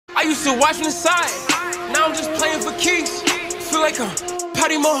Used to watch from the side, now I'm just playing for keeps. Feel like I'm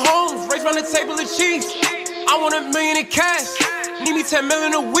Patty Mahomes, raised round the table of cheese. I want $1 million in cash, need me 10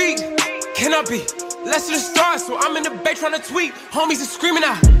 million a week. Can I be less than the stars? So I'm in the bay trying to tweet. Homies are screaming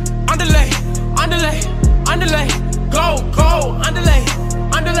out, underlay, underlay, underlay, go, go, underlay,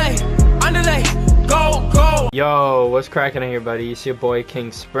 underlay, underlay, go, go. Yo, what's cracking in here, buddy? It's your boy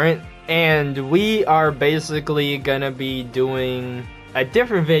King Sprint, and we are basically gonna be doing a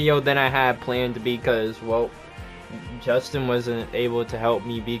different video than I had planned because, well, Justin wasn't able to help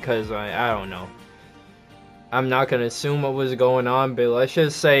me because I don't know. I'm not gonna assume what was going on, but let's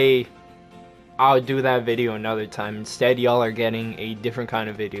just say I'll do that video another time. Instead, y'all are getting a different kind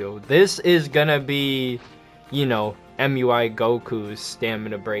of video. This is gonna be, you know, MUI Goku's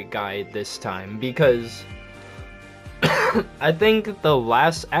stamina break guide this time because I think the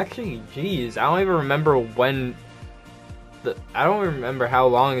last, actually, geez, I don't even remember when. I don't remember how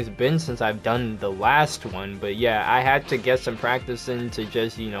long it's been since I've done the last one, but yeah, I had to get some practice in to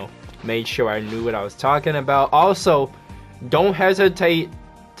just, you know, make sure I knew what I was talking about. Also, don't hesitate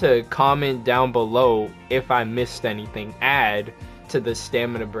to comment down below if I missed anything. Add to the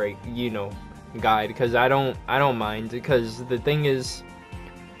stamina break, you know, guide, because I don't mind, because the thing is,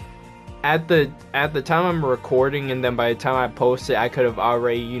 at the time I'm recording, and then by the time I post it, I could have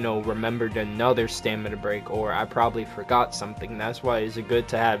already, you know, remembered another stamina break, or I probably forgot something. That's why it's good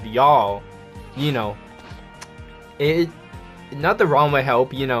to have y'all, you know, nothing wrong with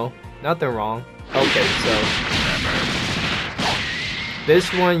help, you know, nothing wrong. Okay, so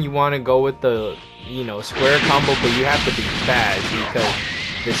this one you want to go with the, you know, square combo, but you have to be fast because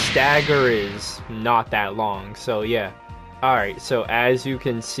the stagger is not that long. So yeah. Alright, so as you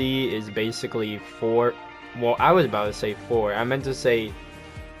can see is basically 4, well, I was about to say 4, I meant to say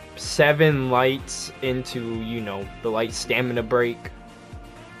 7 lights into, you know, the light stamina break.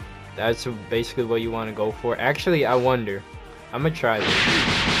 That's basically what you want to go for. Actually, I wonder, I'm gonna try this.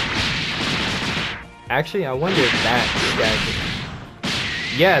 Actually, I wonder if that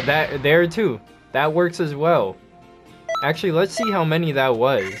stagger. Yeah, that, there too, that works as well. Actually, let's see how many that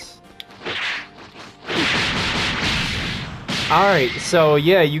was. Alright, so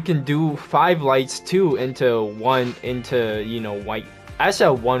yeah, you can do 5 lights too into one, into, you know, white. I said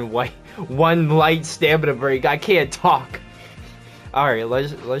one light stamina break. I can't talk. Alright,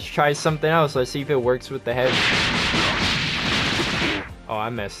 let's try something else. Let's see if it works with the heavy. Oh, I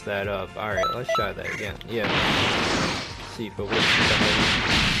messed that up. Alright, let's try that again. Yeah. Let's see if it works with the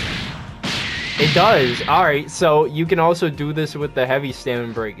heavy. It does. Alright, so you can also do this with the heavy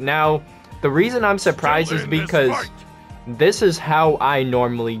stamina break. Now, the reason I'm surprised is because this is how I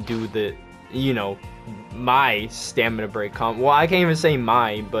normally do the, you know, my stamina break combo. Well, I can't even say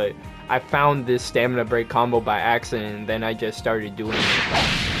my, but I found this stamina break combo by accident, and then I just started doing it.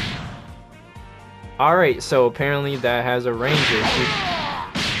 Alright, so apparently that has a range issue.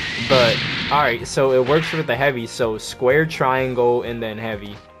 But, alright, so it works with the heavy, so square, triangle, and then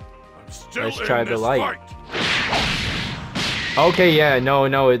heavy. Let's try the light. Okay, yeah,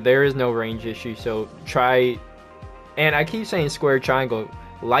 no, there is no range issue, so try. And I keep saying square, triangle,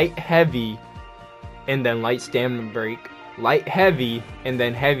 light, heavy, and then light stamina break, light, heavy, and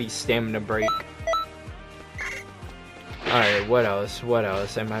then heavy stamina break. Alright, what else? What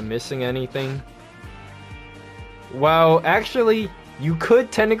else? Am I missing anything? Well, actually, you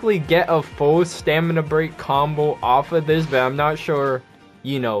could technically get a full stamina break combo off of this, but I'm not sure,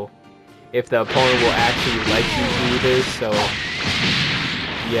 you know, if the opponent will actually let you do this, so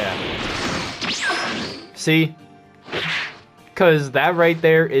yeah. See? Because that right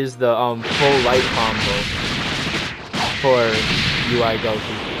there is the full light combo for MUI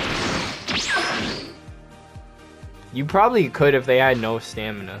Goku. You probably could if they had no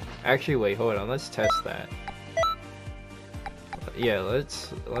stamina. Actually, wait, hold on, let's test that. Yeah,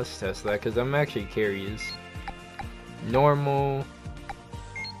 let's test that because I'm actually curious. Normal,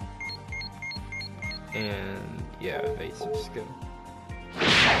 and yeah, basic skill.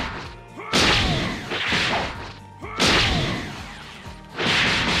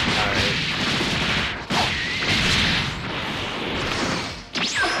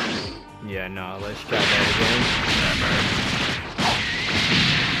 Yeah, no, let's try that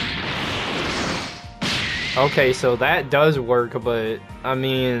again. Okay, so that does work, but I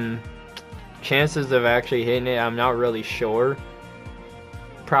mean, chances of actually hitting it, I'm not really sure.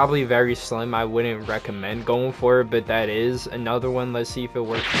 Probably very slim. I wouldn't recommend going for it, but that is another one. Let's see if it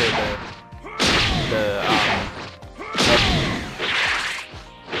works for the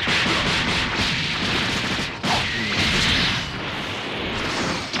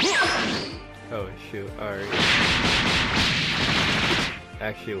oh shoot, alright.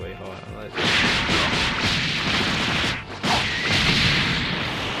 Actually, wait, hold on. Let's...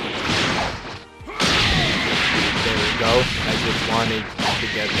 There we go. I just wanted to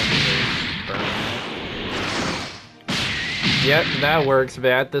get them to burn that. Yep, that works,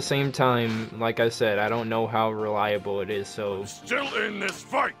 but at the same time, like I said, I don't know how reliable it is, so... Still in this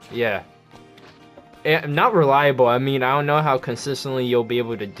fight! Yeah. Not reliable, I mean, I don't know how consistently you'll be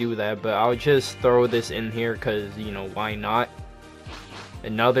able to do that, but I'll just throw this in here because, you know, why not?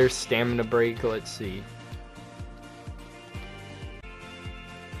 Another stamina break, let's see.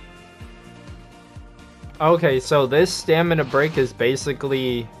 Okay, so this stamina break is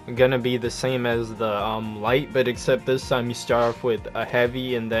basically gonna be the same as the light, but except this time you start off with a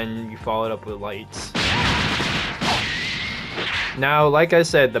heavy and then you follow it up with lights. Now, like I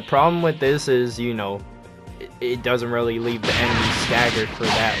said, the problem with this is, you know, it doesn't really leave the enemy staggered for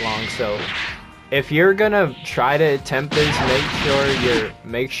that long, so if you're gonna try to attempt this,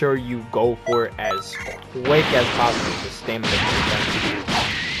 make sure you go for it as quick as possible to stamina break.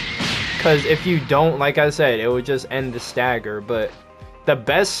 Because if you don't, like I said, it would just end the stagger. But the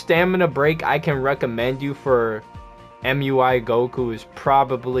best stamina break I can recommend you for MUI Goku is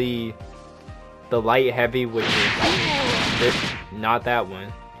probably the light heavy, which is not that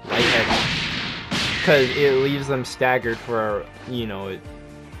one, light heavy, because it leaves them staggered for, you know,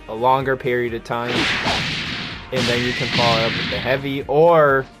 a longer period of time, and then you can follow up with the heavy.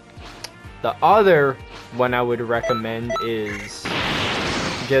 Or the other one I would recommend is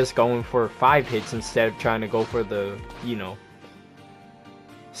just going for 5 hits instead of trying to go for the, you know,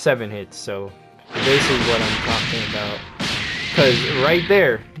 7 hits. So this is what I'm talking about, because right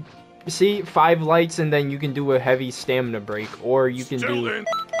there, see, 5 lights and then you can do a heavy stamina break, or you can do,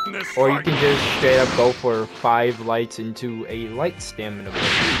 or you can just straight up go for 5 lights into a light stamina break,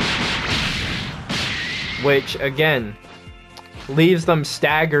 which again leaves them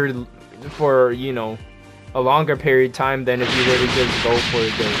staggered for, you know, a longer period of time than if you were to just go for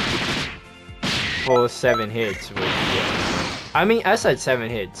the full 7 hits. Which, yeah. I mean, I said 7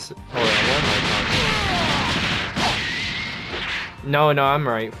 hits. Hold on, what am I talking about? No, I'm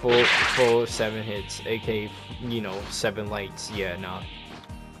right. Full 7 hits, aka, you know, 7 lights. Yeah, no.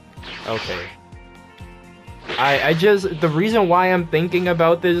 Okay. I just, the reason why I'm thinking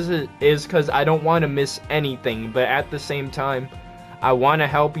about this is because I don't want to miss anything, but at the same time, I want to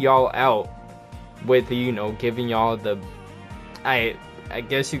help y'all out with, you know, giving y'all the, I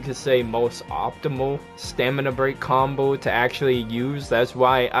guess you could say, most optimal stamina break combo to actually use. That's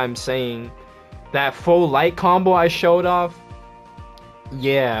why I'm saying that full light combo I showed off,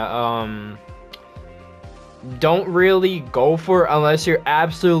 yeah, don't really go for it unless you're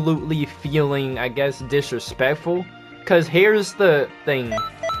absolutely feeling, I guess, disrespectful. Because here's the thing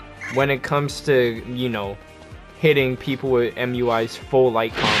when it comes to, you know, hitting people with MUI's full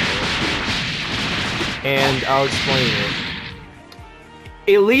light combo, and I'll explain it.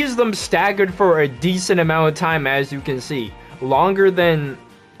 It leaves them staggered for a decent amount of time, as you can see. Longer than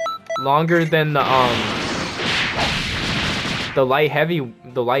the light heavy,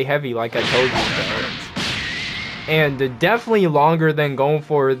 like I told you about. And definitely longer than going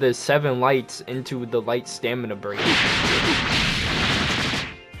for the 7 lights into the light stamina break.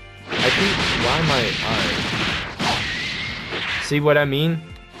 I think, why am I, alright. See what I mean?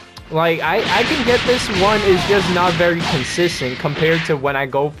 Like, I can get this one is just not very consistent compared to when I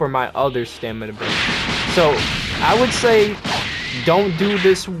go for my other stamina break. So, I would say, don't do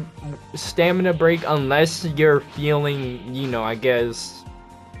this stamina break unless you're feeling, you know, I guess,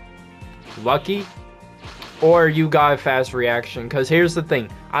 lucky, or you got a fast reaction. Because here's the thing,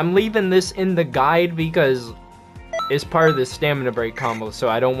 I'm leaving this in the guide because it's part of the stamina break combo, so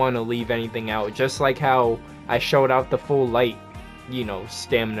I don't want to leave anything out. Just like how I showed out the full light, you know,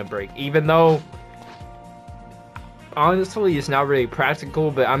 stamina break, even though honestly it's not really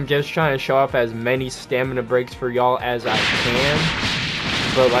practical, but I'm just trying to show off as many stamina breaks for y'all as I can.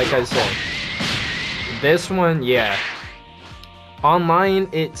 But like I said, this one, yeah, online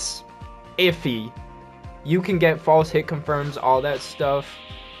it's iffy. You can get false hit confirms, all that stuff,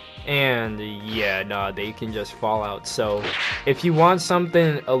 and yeah, nah, they can just fall out. So if you want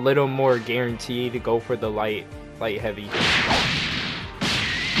something a little more guaranteed, go for the light heavy.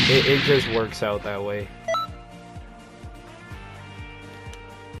 It just works out that way.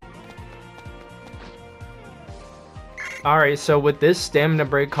 Alright, so with this stamina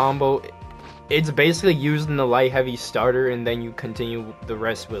break combo, it's basically using the light heavy starter and then you continue the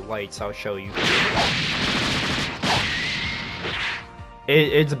rest with lights. I'll show you.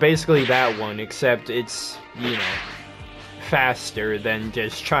 It's basically that one, except it's, you know, faster than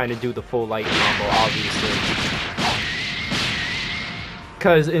just trying to do the full light combo, obviously.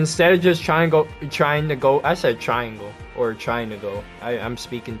 Cause instead of just trying to go, I said triangle or trying to go. I'm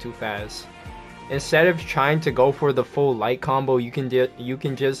speaking too fast. Instead of trying to go for the full light combo, you can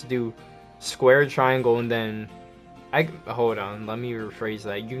just do square, triangle, and then hold on. Let me rephrase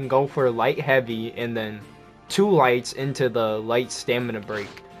that. You can go for light, heavy, and then 2 lights into the light stamina break.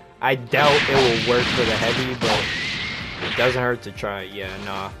 I doubt it will work for the heavy, but it doesn't hurt to try. Yeah,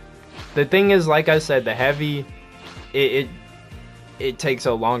 nah. The thing is, like I said, the heavy, it takes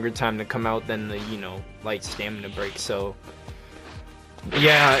a longer time to come out than the, you know, light stamina break. So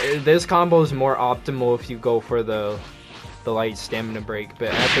yeah, this combo is more optimal if you go for the light stamina break, but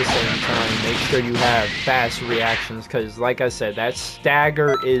at the same time, make sure you have fast reactions, because like I said, that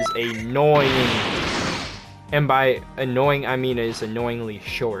stagger is annoying, and by annoying I mean it's annoyingly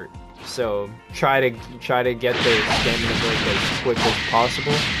short. So try to get the stamina break as quick as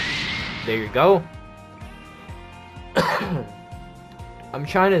possible. There you go. I'm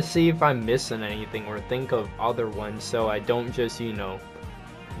trying to see if I'm missing anything or think of other ones, so I don't just, you know,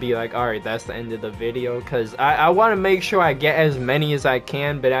 be like, alright, that's the end of the video, because I want to make sure I get as many as I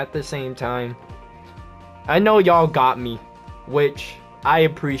can, but at the same time, I know y'all got me, which I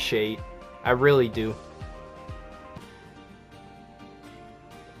appreciate. I really do.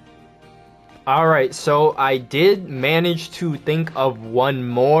 Alright, so I did manage to think of one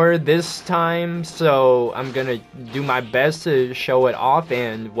more this time, so I'm gonna do my best to show it off,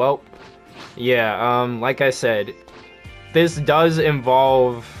 and well, yeah, like I said, this does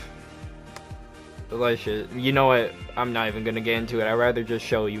involve, you know what, I'm not even gonna get into it, I'd rather just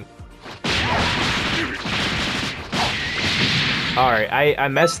show you. Alright, I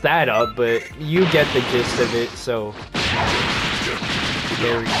messed that up, but you get the gist of it, so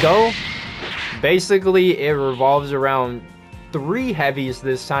there we go. Basically, it revolves around 3 heavies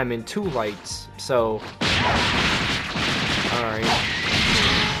this time and 2 lights, so alright.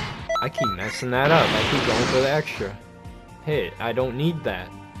 I keep messing that up, I keep going for the extra hit. I don't need that.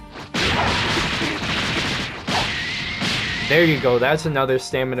 There you go, that's another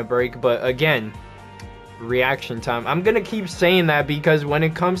stamina break, but again, reaction time. I'm gonna keep saying that because when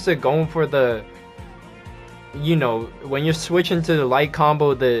it comes to going for the, you know, when you're switching to the light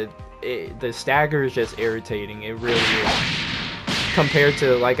combo, the stagger is just irritating. It really is. Compared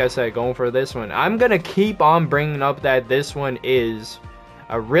to, like I said, going for this one. I'm gonna keep on bringing up that this one is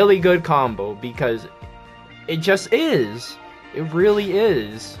a really good combo because it just is. It really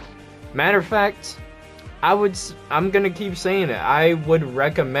is. Matter of fact, I'm gonna keep saying it. I would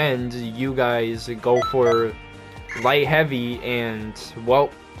recommend you guys go for light heavy and,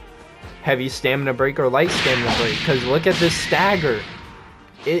 well, heavy stamina break or light stamina break, because look at this stagger.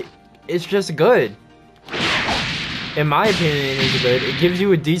 It's just good. In my opinion, it's good. It gives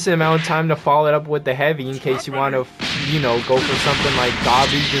you a decent amount of time to follow it up with the heavy in case you want to, you know, go for something like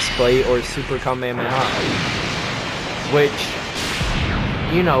Gobby Display or Super Kamehameha,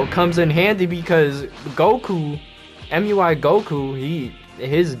 which, you know, comes in handy because Goku, MUI Goku,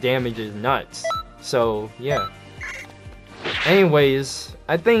 his damage is nuts. So yeah. Anyways,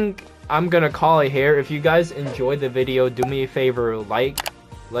 I think I'm gonna call it here. If you guys enjoyed the video, do me a favor, like.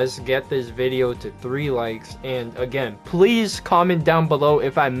 Let's get this video to 3 likes, and again, please comment down below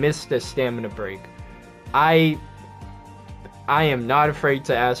if I missed a stamina break. I am not afraid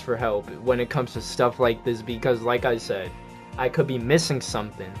to ask for help when it comes to stuff like this because, like I said, I could be missing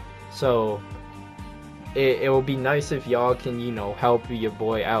something. So it will be nice if y'all can, you know, help your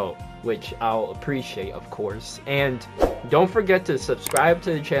boy out, which I'll appreciate, of course. And don't forget to subscribe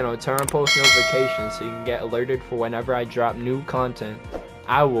to the channel, turn on post notifications so you can get alerted for whenever I drop new content.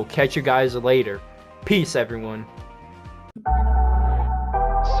 I will catch you guys later. Peace, everyone.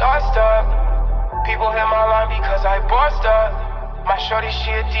 Sauced up. People hit my line because I bossed up. My shorty, she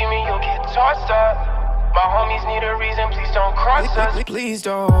a demon, you'll get tossed up. My homies need a reason, please don't cross us. Please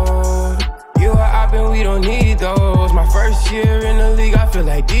don't. You are up and we don't need those. My first year in the league, I feel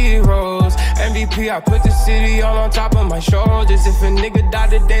like D-Rose. MVP, I put the city all on top of my shoulders. If a nigga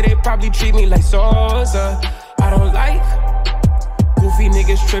died today, they probably treat me like Sosa. I don't like goofy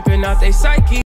niggas tripping out they psyche.